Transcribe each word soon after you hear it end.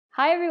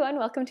Hi everyone,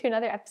 welcome to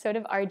another episode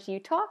of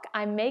RGUTalk.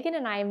 I'm Megan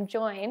and I am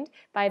joined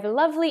by the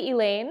lovely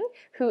Elaine,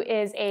 who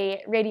is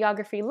a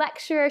radiography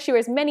lecturer. She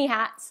wears many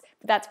hats,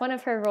 but that's one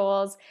of her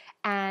roles.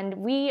 And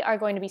we are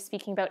going to be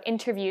speaking about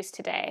interviews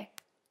today.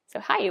 So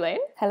hi Elaine.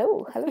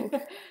 Hello.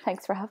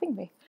 Thanks for having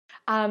me.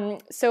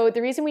 So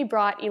the reason we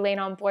brought Elaine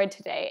on board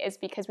today is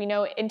because we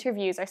know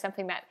interviews are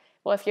something that,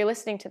 well, if you're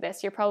listening to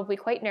this, you're probably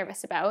quite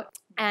nervous about.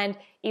 And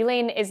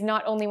Elaine is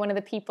not only one of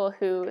the people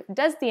who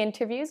does the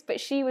interviews, but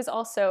she was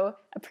also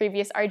a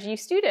previous RGU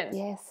student.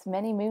 Yes,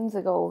 many moons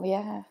ago,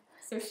 yeah.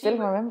 So Still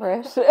remember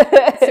it.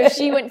 So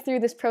she went through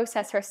this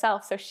process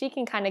herself, so she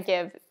can kind of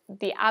give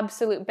the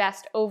absolute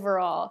best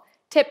overall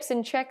tips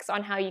and tricks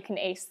on how you can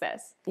ace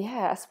this.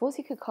 Yeah, I suppose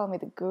you could call me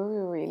the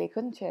guru, really,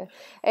 couldn't you?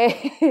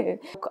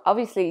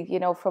 Obviously,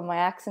 from my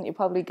accent, you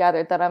probably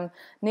gathered that I'm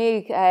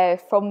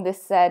from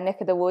this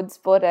neck of the woods,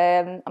 but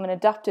I'm an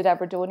adopted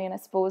Aberdonian, I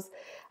suppose.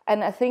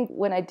 And I think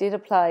when I did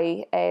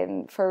apply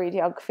for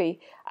radiography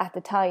at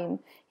the time,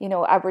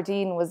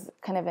 Aberdeen was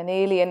kind of an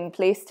alien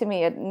place to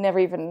me.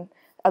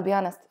 I'll be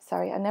honest,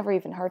 I never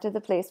even heard of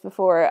the place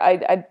before.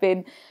 I'd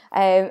been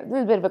a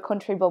little bit of a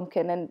country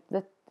bumpkin, and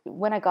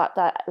when I got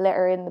that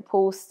letter in the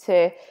post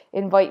to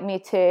invite me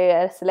to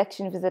a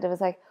selection visit, I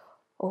was like,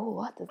 oh,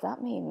 what does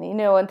that mean?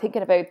 And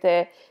thinking about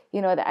the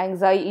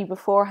anxiety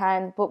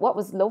beforehand. But what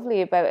was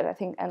lovely about it, I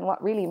think, and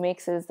what really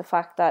makes it is the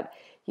fact that,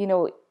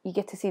 you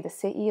get to see the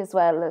city as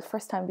well. The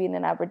first time being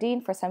in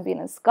Aberdeen, first time being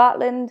in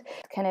Scotland,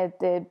 kind of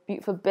the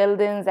beautiful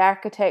buildings,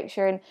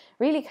 architecture, and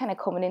really kind of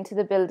coming into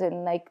the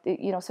building, like,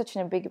 such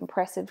a big,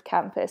 impressive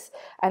campus.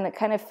 And it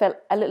kind of felt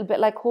a little bit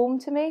like home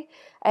to me,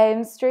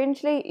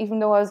 strangely, even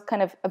though I was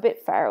kind of a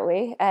bit far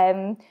away.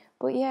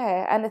 But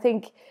yeah, and I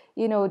think,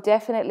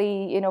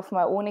 definitely, from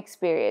my own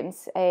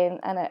experience, and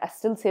I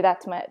still say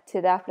that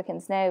to the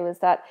applicants now, is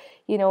that,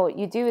 you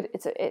do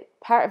it,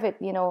 part of it,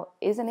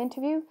 is an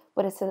interview,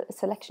 but it's a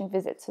selection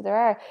visit. So there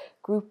are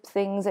group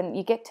things, and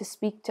you get to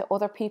speak to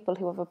other people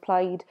who have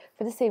applied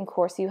for the same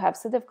course you have.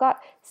 So they've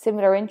got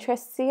similar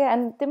interests to you,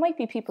 and there might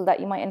be people that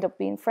you might end up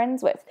being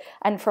friends with.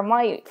 And from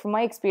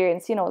my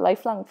experience,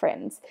 lifelong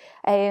friends.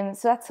 So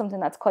that's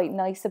something that's quite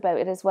nice about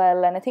it as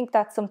well. And I think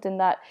that's something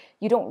that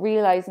you don't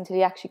realise until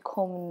you actually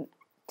come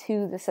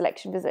to the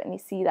selection visit and you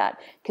see that,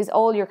 because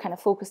all you're kind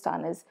of focused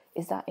on is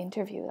that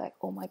interview. Like,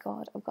 oh my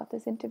God, I've got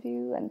this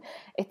interview, and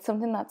it's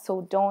something that's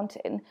so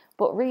daunting.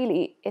 But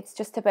really, it's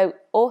just about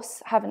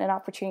us having an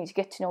opportunity to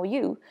get to know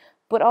you,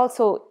 but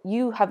also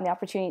you having the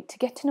opportunity to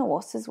get to know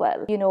us as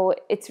well.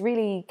 It's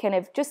really kind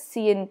of just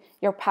seeing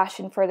your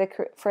passion for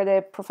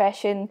the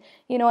profession,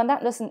 and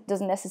that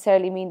doesn't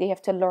necessarily mean they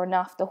have to learn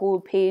off the whole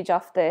page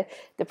off the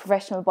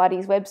professional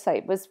body's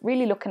website, but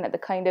really looking at the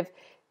kind of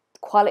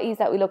qualities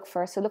that we look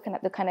for. So looking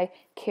at the kind of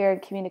care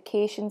and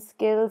communication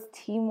skills,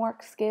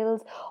 teamwork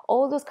skills,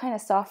 all those kind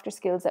of softer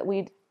skills that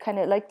we'd kind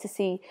of like to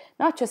see,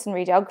 not just in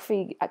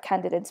radiography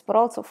candidates, but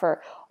also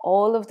for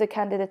all of the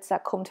candidates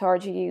that come to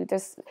RGU.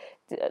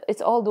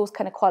 It's all those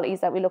kind of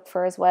qualities that we look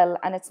for as well.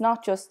 And it's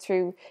not just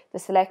through the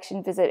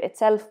selection visit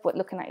itself, but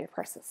looking at your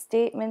personal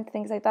statement,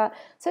 things like that.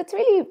 So it's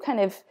really kind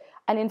of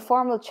an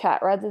informal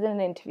chat rather than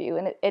an interview.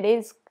 And it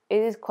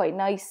is quite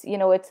nice.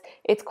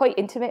 It's quite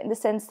intimate in the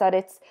sense that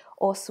it's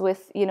us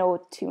with,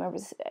 two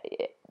members,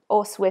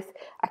 us with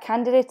a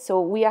candidate.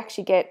 So we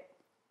actually get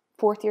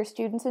fourth year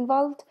students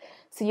involved.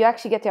 So you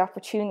actually get the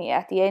opportunity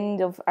at the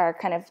end of our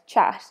kind of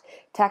chat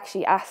to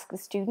actually ask the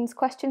students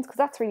questions, because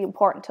that's really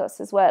important to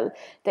us as well,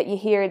 that you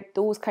hear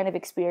those kind of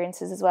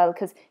experiences as well,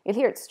 because you'll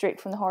hear it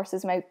straight from the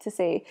horse's mouth to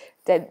say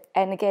that.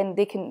 And again,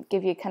 they can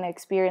give you kind of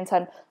experience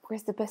on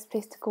where's the best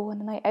place to go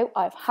on a night out.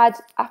 I've had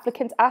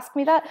applicants ask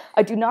me that.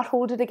 I do not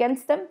hold it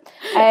against them.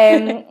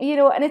 And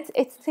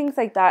it's things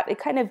like that. It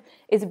kind of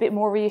is a bit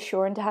more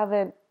reassuring to have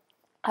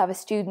a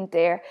student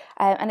there,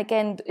 and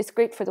again, it's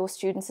great for those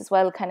students as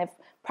well, kind of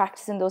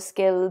practicing those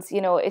skills.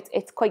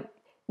 It's quite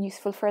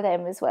useful for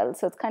them as well,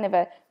 so it's kind of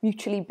a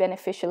mutually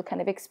beneficial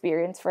kind of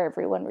experience for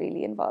everyone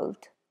really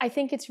involved. I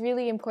think it's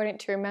really important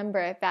to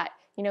remember that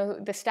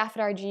the staff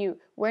at RGU,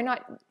 we're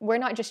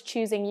not just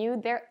choosing you.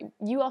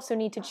 You also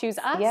need to choose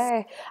us.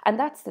 Yeah, and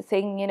that's the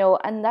thing,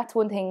 and that's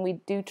one thing we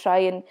do try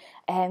and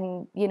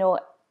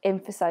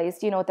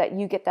emphasized, that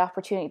you get the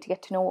opportunity to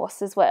get to know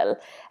us as well.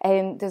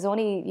 There's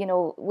only,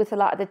 with a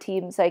lot of the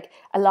teams, like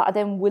a lot of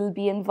them will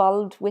be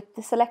involved with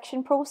the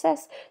selection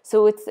process.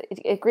 So it's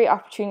a great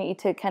opportunity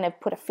to kind of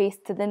put a face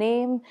to the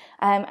name.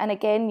 And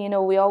again,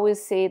 we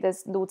always say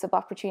there's loads of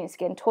opportunities to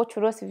get in touch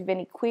with us if you have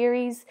any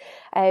queries.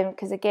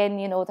 Because again,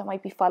 there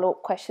might be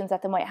follow-up questions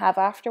that they might have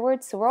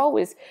afterwards. So we're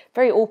always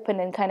very open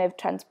and kind of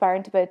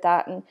transparent about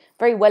that, and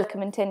very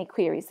welcoming to any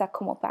queries that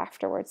come up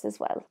afterwards as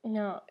well.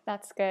 No,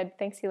 that's good.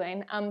 Thanks,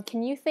 Elaine.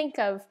 Can you think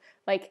of,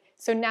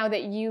 so now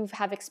that you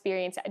have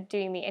experience at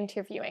doing the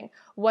interviewing,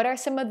 what are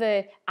some of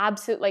the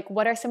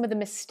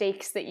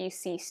mistakes that you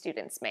see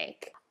students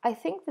make? I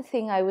think the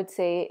thing I would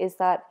say is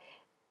that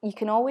you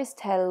can always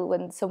tell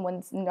when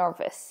someone's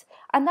nervous,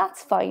 and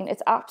that's fine.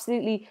 It's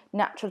absolutely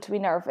natural to be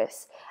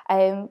nervous,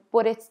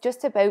 but it's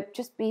just about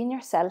just being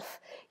yourself.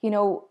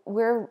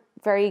 We're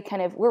very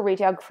kind of, we're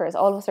radiographers,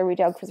 all of us are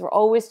radiographers, we're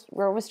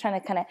always trying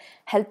to kind of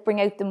help bring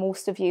out the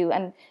most of you.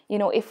 And, you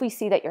know, if we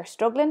see that you're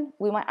struggling,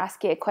 we might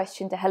ask you a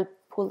question to help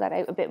pull that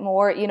out a bit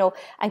more, you know,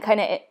 and kind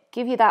of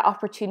give you that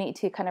opportunity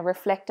to kind of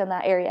reflect on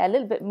that area a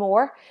little bit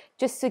more,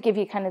 just to give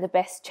you kind of the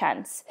best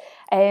chance.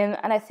 And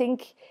I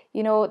think,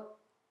 you know,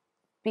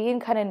 being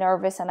kind of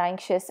nervous and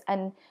anxious,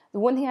 and the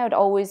one thing I would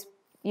always,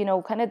 you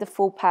know, kind of the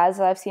faux pas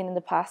that I've seen in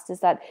the past is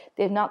that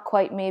they've not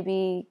quite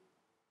maybe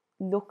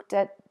looked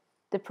at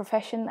the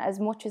profession as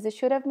much as they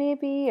should have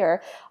maybe.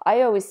 Or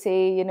I always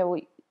say, you know,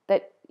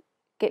 that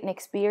getting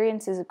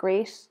experience is a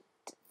great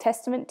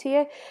testament to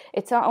you.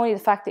 It's not only the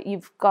fact that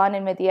you've gone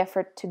and made the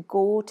effort to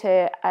go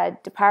to a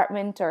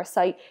department or a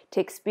site to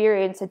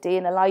experience a day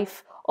in the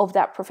life of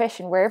that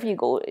profession, wherever you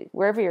go,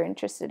 wherever you're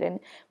interested in,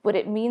 but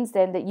it means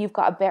then that you've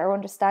got a better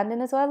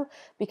understanding as well,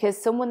 because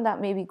someone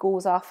that maybe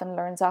goes off and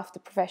learns off the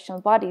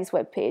professional bodies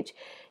webpage,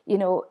 you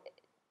know,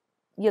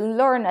 you'll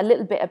learn a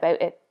little bit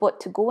about it, but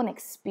to go and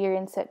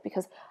experience it,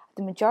 because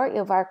the majority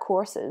of our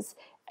courses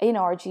in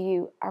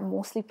RGU are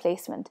mostly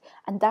placement,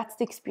 and that's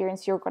the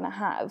experience you're going to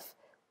have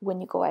when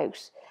you go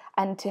out.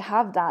 And to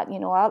have that, you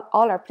know,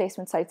 all our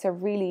placement sites are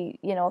really,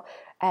 you know,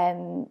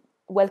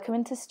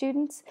 welcoming to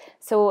students.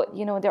 So,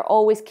 you know, they're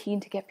always keen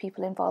to get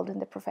people involved in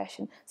the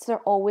profession. So they're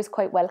always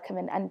quite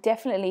welcoming, and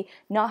definitely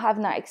not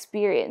having that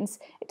experience,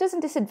 it doesn't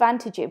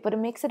disadvantage you, but it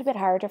makes it a bit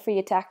harder for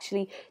you to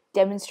actually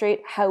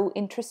demonstrate how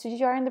interested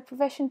you are in the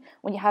profession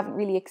when you haven't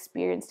really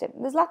experienced it.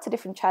 And there's lots of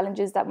different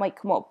challenges that might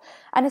come up,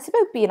 and it's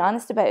about being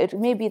honest about it.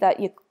 Maybe that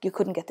you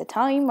couldn't get the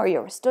time, or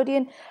you were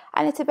studying,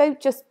 and it's about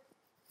just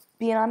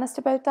being honest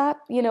about that,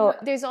 you know.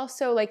 There's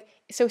also like,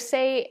 so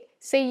say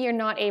you're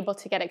not able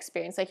to get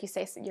experience, like you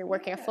say, so you're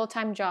working a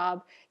full-time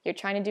job, you're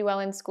trying to do well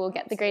in school,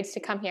 get the grades to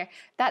come here.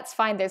 That's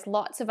fine. There's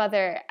lots of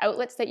other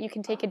outlets that you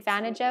can take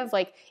advantage of.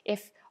 Like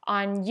if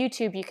on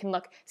YouTube you can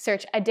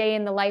search a day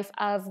in the life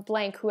of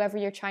blank, whoever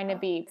you're trying to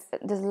be.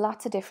 There's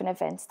lots of different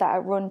events that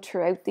are run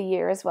throughout the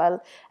year as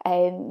well.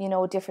 You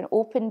know, different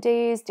open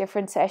days,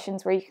 different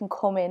sessions where you can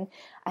come in,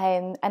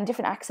 and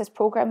different access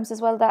programs as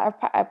well that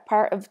are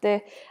part of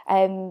the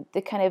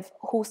kind of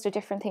host of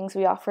different things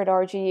we offer at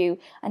RGU.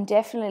 And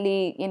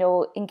definitely, you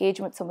know,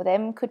 engaging with some of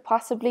them could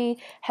possibly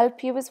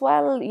help you as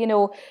well. You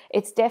know,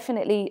 it's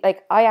definitely,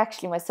 like, I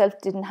actually myself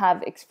didn't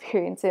have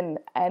experience in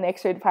an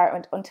X-ray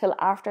department until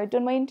after I'd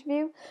done my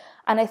interview.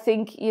 And I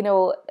think, you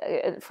know,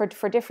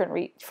 for different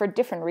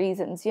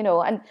reasons, you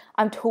know, and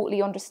I'm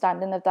totally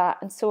understanding of that,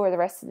 and so are the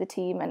rest of the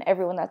team and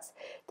everyone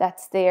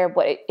that's there.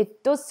 But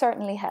it does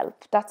certainly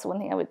help. That's one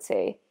thing I would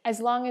say. As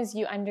long as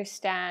you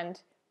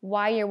understand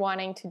why you're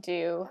wanting to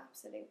do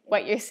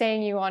what you're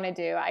saying you want to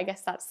do, I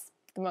guess that's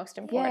the most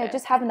important. Yeah,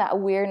 just having that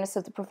awareness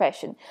of the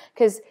profession,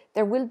 because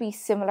there will be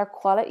similar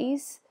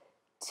qualities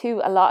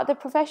to a lot of the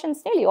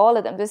professions, nearly all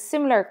of them. There's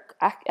similar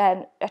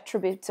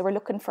attributes that we're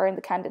looking for in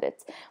the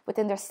candidates, but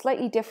then there's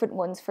slightly different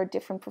ones for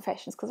different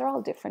professions, because they're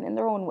all different in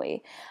their own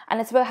way. And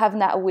it's about having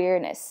that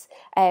awareness,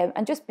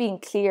 and just being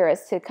clear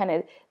as to kind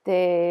of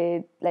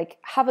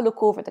have a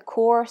look over the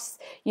course.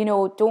 You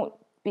know, don't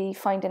be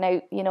finding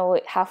out, you know,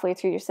 halfway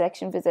through your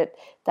selection visit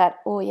that,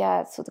 oh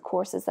yeah, so the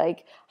course is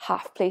like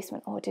half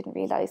placement. Oh, I didn't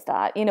realize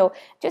that. You know,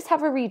 just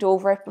have a read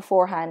over it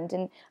beforehand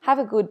and have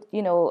a good,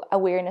 you know,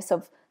 awareness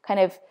of kind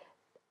of,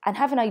 and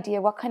have an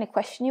idea what kind of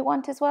question you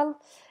want as well,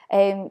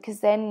 because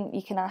then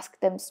you can ask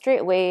them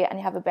straight away and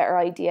you have a better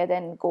idea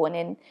then going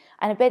in,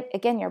 and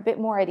you're a bit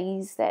more at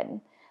ease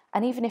then.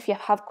 And even if you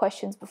have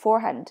questions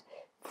beforehand,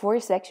 before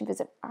your selection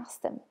visit,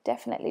 ask them.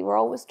 Definitely, we're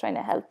always trying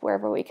to help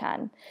wherever we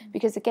can,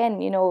 because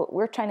again, you know,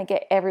 we're trying to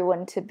get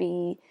everyone to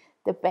be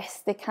the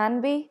best they can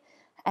be,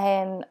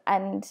 and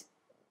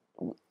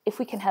if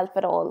we can help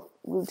at all,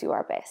 we'll do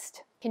our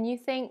best. Can you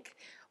think,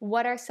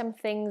 what are some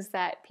things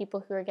that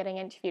people who are getting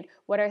interviewed,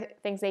 what are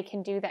things they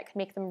can do that can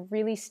make them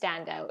really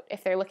stand out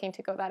if they're looking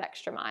to go that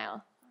extra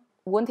mile?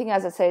 One thing,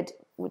 as I said,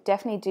 we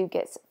definitely do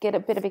get a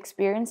bit of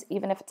experience,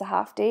 even if it's a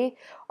half day,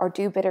 or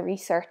do a bit of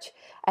research.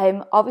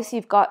 Obviously,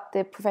 you've got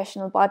the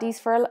professional bodies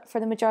for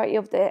the majority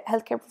of the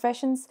healthcare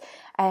professions.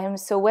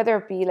 So whether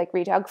it be like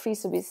radiography,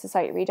 so be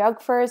Society of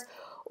Radiographers,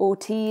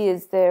 OT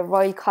is the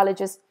Royal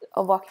Colleges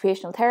of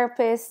Occupational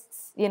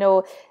Therapists, you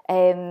know,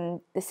 the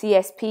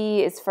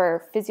CSP is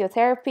for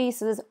physiotherapy.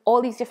 So there's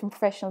all these different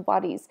professional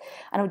bodies,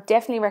 and I would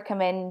definitely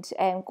recommend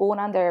going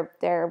on their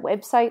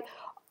website.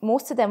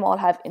 Most of them all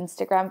have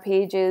Instagram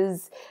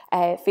pages,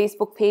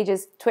 Facebook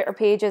pages, Twitter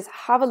pages.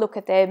 Have a look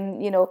at them.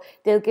 You know,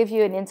 they'll give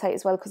you an insight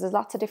as well, because there's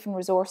lots of different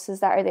resources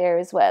that are there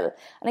as well.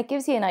 And it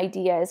gives you an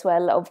idea as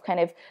well of kind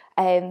of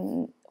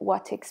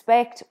what to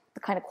expect, the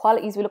kind of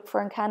qualities we look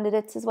for in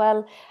candidates as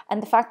well.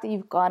 And the fact that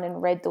you've gone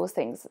and read those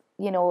things,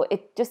 you know,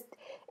 it just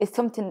is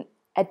something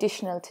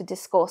additional to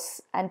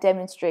discuss and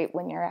demonstrate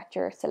when you're at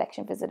your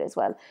selection visit as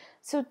well.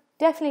 So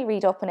definitely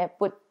read up on it,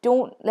 but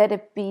don't let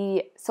it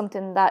be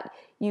something that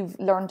you've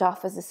learned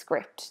off as a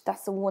script.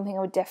 That's the one thing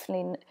I would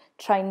definitely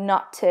try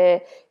not to,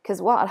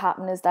 because what will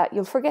happen is that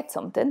you'll forget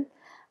something,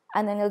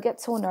 and then you'll get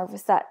so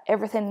nervous that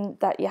everything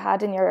that you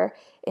had in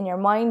your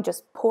mind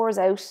just pours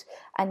out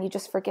and you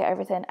just forget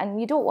everything, and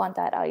you don't want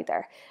that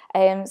either.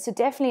 So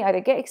definitely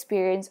either get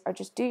experience or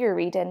just do your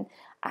reading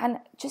and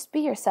just be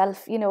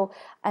yourself, you know.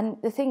 And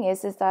the thing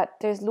is that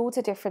there's loads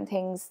of different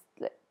things,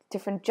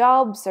 different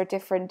jobs or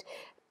different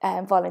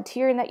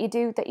volunteering that you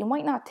do that you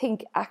might not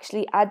think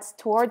actually adds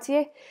towards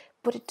you,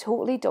 but it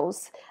totally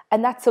does.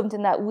 And that's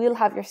something that we'll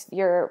have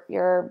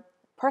your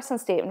personal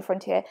statement in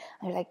front of you, and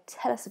you're like,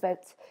 tell us about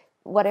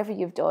whatever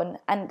you've done.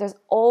 And there's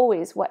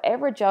always,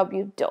 whatever job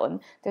you've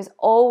done, there's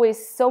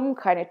always some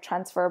kind of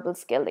transferable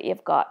skill that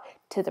you've got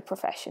to the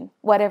profession,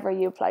 whatever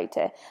you apply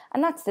to.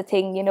 And that's the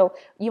thing, you know,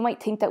 you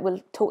might think that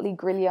we'll totally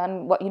grill you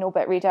on what you know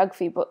about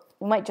radiography, but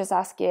we might just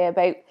ask you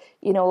about,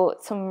 you know,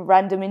 some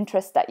random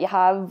interest that you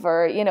have,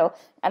 or, you know,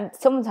 and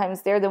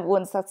sometimes they're the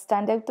ones that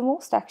stand out the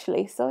most,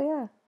 actually. So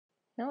yeah.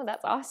 No,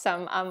 that's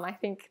awesome. I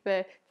think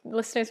the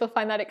listeners will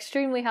find that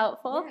extremely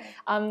helpful.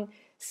 Yeah.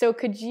 So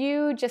could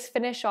you just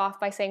finish off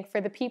by saying,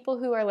 for the people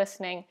who are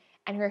listening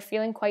and who are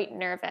feeling quite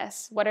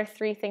nervous, what are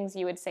 3 things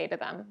you would say to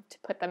them to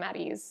put them at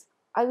ease?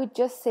 I would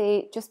just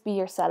say, just be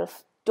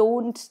yourself.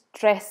 Don't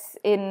dress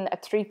in a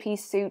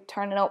 3-piece suit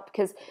turning up,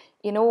 because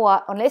you know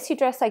what, unless you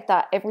dress like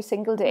that every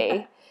single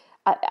day,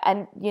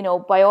 and you know,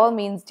 by all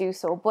means do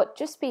so, but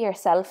just be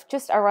yourself.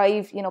 Just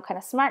arrive, you know, kind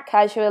of smart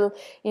casual,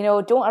 you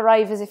know, don't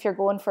arrive as if you're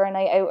going for a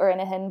night out or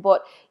anything,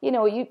 but you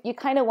know, you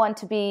kind of want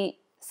to be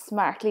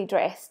smartly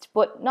dressed,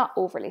 but not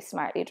overly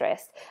smartly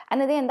dressed. And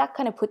then that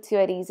kind of puts you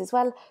at ease as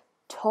well.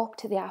 Talk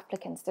to the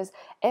applicants. There's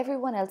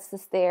everyone else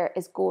that's there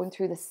is going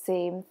through the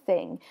same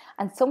thing,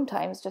 and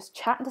sometimes just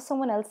chatting to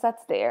someone else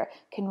that's there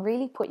can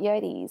really put you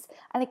at ease.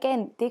 And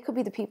again, they could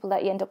be the people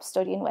that you end up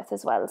studying with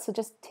as well. So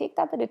just take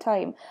that bit of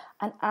time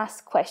and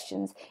ask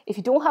questions. If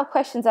you don't have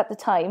questions at the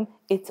time,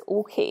 it's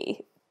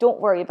okay. Don't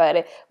worry about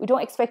it. We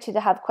don't expect you to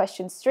have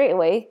questions straight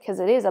away,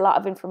 because it is a lot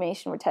of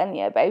information we're telling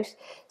you about.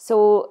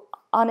 So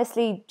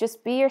honestly,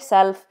 just be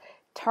yourself.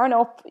 Turn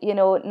up, you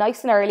know,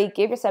 nice and early.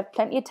 Give yourself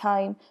plenty of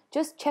time.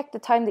 Just check the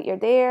time that you're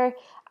there.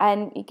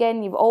 And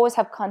again, you always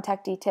have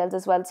contact details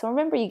as well. So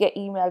remember, you get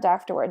emailed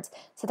afterwards.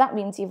 So that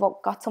means you've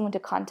got someone to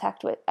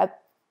contact with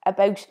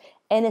about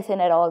anything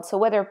at all. So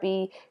whether it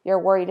be you're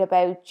worried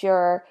about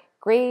your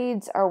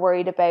grades or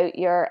worried about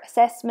your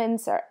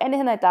assessments or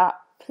anything like that,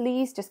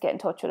 please just get in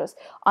touch with us.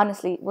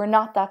 Honestly, we're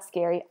not that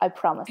scary, I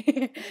promise.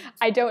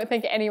 I don't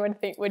think anyone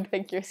would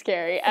think you're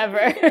scary,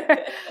 ever.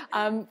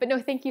 But no,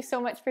 thank you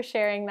so much for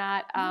sharing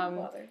that.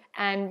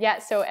 And yeah,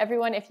 so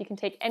everyone, if you can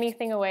take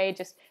anything away,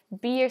 just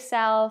be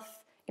yourself.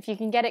 If you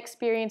can get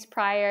experience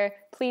prior,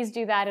 please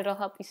do that. It'll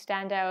help you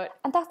stand out.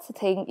 And that's the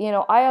thing, you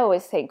know, I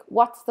always think,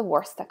 what's the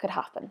worst that could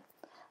happen?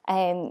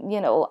 You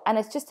know, and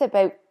it's just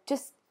about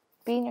just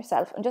being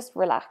yourself and just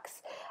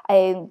relax,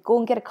 and go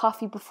and get a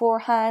coffee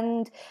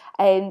beforehand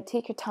and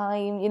take your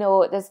time. You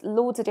know, there's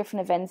loads of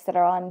different events that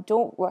are on.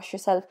 Don't rush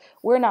yourself.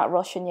 We're not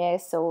rushing you,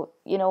 so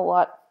you know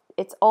what,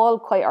 it's all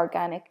quite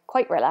organic,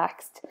 quite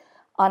relaxed.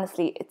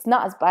 Honestly, it's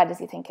not as bad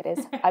as you think it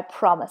is. I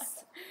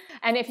promise.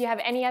 And if you have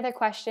any other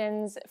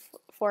questions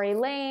for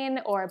Elaine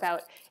or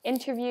about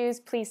interviews,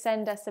 please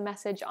send us a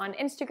message on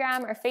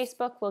Instagram or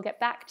Facebook. We'll get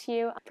back to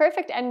you.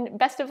 Perfect, and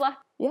best of luck.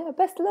 Yeah,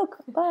 best of luck.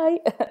 Bye.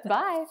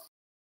 Bye.